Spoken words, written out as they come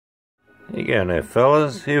You go now,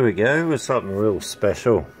 fellas. Here we go with something real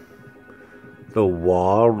special. The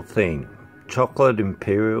Wild Thing. Chocolate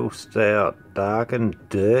Imperial Stout. Dark and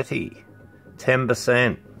dirty.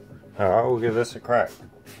 10%. Alright, we'll give this a crack.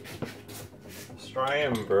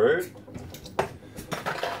 Australian brewed.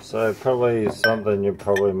 So probably something you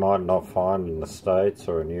probably might not find in the States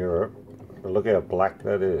or in Europe. But look how black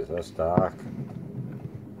that is. That's dark.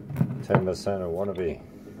 10% of wannabe.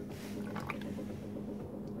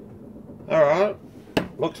 Alright,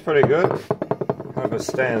 looks pretty good. Hope it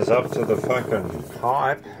stands up to the fucking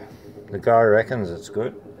hype. The guy reckons it's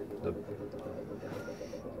good. The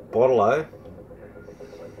bottle-o.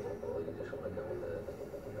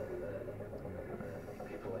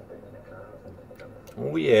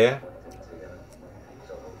 Oh yeah.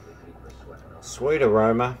 Sweet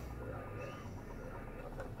aroma.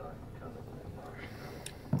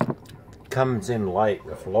 Comes in late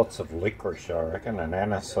with lots of licorice, I reckon, and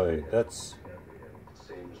aniseed. That's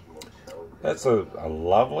a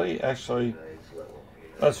lovely, actually,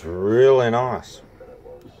 that's really nice.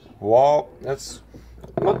 Wild, that's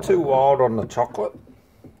not too wild on the chocolate,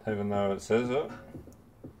 even though it says it.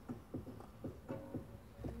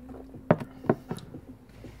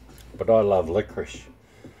 But I love licorice.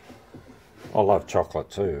 I love chocolate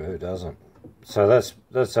too, who doesn't? So that's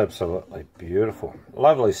absolutely beautiful.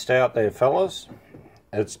 Lovely stout there, fellas.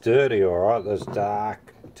 It's dirty, alright. There's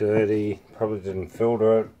dark, dirty. Probably didn't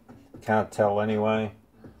filter it. Can't tell anyway.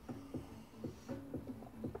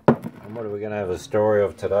 And what are we going to have a story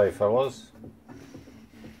of today, fellas?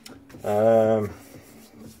 Well,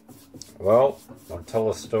 I'll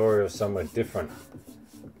tell a story of somewhere different.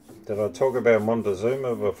 Did I talk about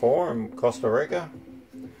Montezuma before in Costa Rica?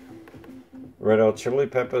 Red Hot Chili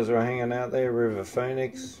Peppers were hanging out there, River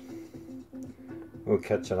Phoenix. We were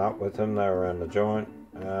catching up with them, they were around the joint.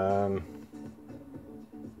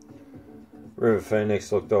 River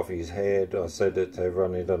Phoenix looked off his head. I said it to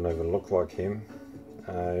everyone, he doesn't even look like him.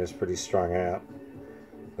 He was pretty strung out.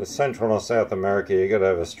 But Central or South America, you got to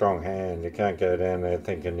have a strong hand. You can't go down there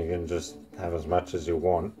thinking you can just have as much as you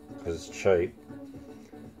want, because it's cheap.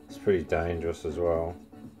 It's pretty dangerous as well.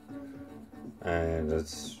 And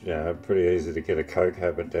it's, you know, pretty easy to get a coke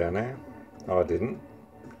habit down there. I didn't.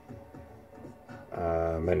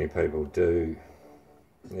 Many people do.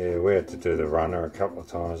 Yeah, we had to do the runner a couple of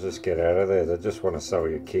times. Just get out of there. They just want to sell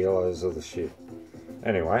you kilos of the shit.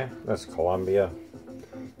 Anyway, that's Colombia.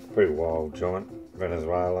 Pretty wild joint.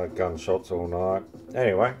 Venezuela, gunshots all night.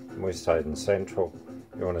 Anyway, we stayed in Central.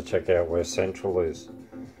 You want to check out where Central is?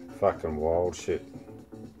 Fucking wild shit.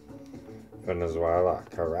 Venezuela,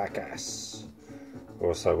 Caracas.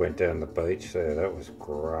 Also went down the beach there, that was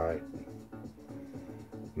great.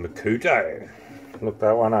 Macuto. Look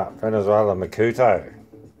that one up, Venezuela, Macuto.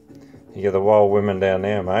 You get the wild women down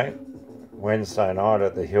there, mate. Wednesday night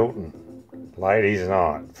at the Hilton. Ladies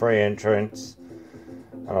night, free entrance.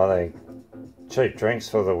 And I think cheap drinks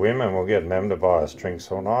for the women. We'll get them to buy us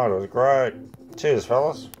drinks all night. It was great. Cheers,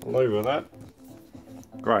 fellas. I'll leave with that.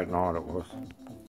 Great night it was.